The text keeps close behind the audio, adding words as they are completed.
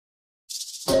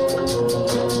Hey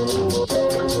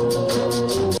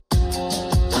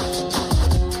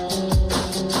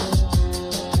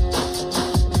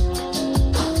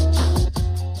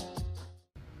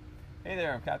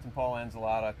there, I'm Captain Paul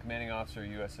Lanzilotta, Commanding Officer,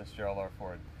 USS Gerald R.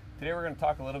 Today we're going to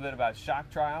talk a little bit about shock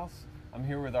trials. I'm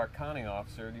here with our conning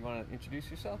officer. Do you want to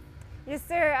introduce yourself? Yes,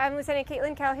 sir. I'm Lieutenant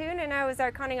Calhoon, and I was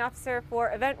our conning officer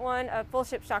for Event 1 of full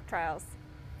ship shock trials.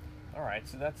 All right,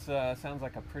 so that sounds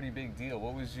like a pretty big deal.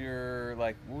 What was your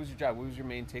job? What was your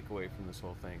main takeaway from this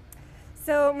whole thing?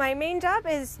 So my main job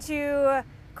is to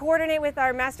coordinate with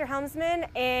our master helmsman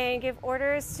and give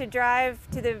orders to drive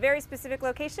to the very specific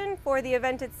location for the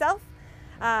event itself.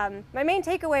 My main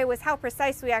takeaway was how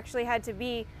precise we actually had to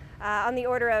be on the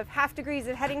order of 0.5 degrees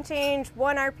of heading change,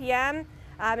 1 RPM,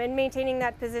 and maintaining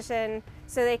that position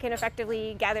so they can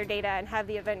effectively gather data and have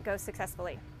the event go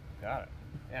successfully. Got it.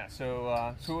 Yeah.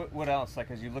 So what else? Like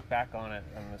as you look back on it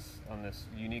on this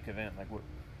unique event, like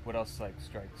what else like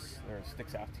strikes or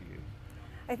sticks out to you?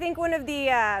 I think one of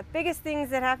the biggest things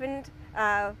that happened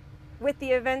with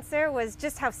the event, sir, was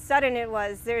just how sudden it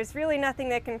was. There's really nothing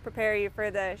that can prepare you for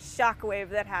the shock wave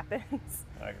that happens.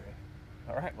 I agree.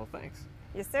 All right. Well, thanks.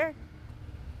 Yes, sir.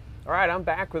 All right, I'm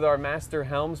back with our master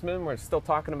helmsman. We're still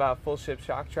talking about full ship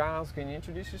shock trials. Can you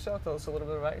introduce yourself? Tell us a little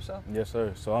bit about yourself. Yes,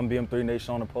 sir. So I'm BM3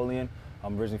 Naishaun Napoleon.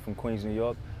 I'm originally from Queens, New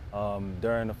York.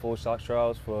 During the full shock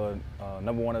trials for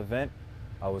 #1 event,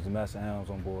 I was the master helms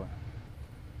on board.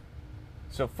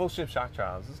 So full ship shock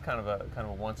trials, this is kind of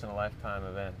a once in a lifetime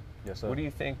event. Yes, sir. What do you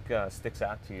think sticks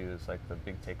out to you as like the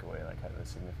big takeaway, like the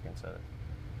significance of it?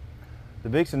 The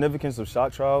big significance of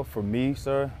shock trial for me,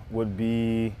 sir, would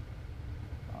be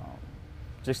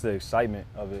just the excitement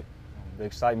of it. The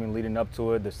excitement leading up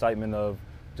to it, the excitement of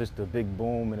just the big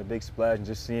boom and the big splash and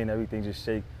just seeing everything just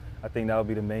shake. I think that would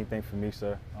be the main thing for me,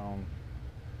 sir.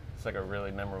 It's like a really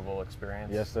memorable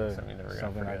experience. Yes, sir. Something you're never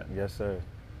going to forget. Yes, sir.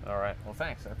 All right. Well,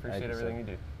 thanks. I appreciate everything you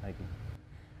do. Thank you.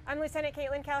 I'm Lieutenant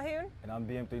Calhoon. And I'm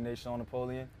BM3 Naishaun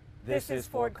Napoleon. This is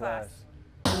Ford Class.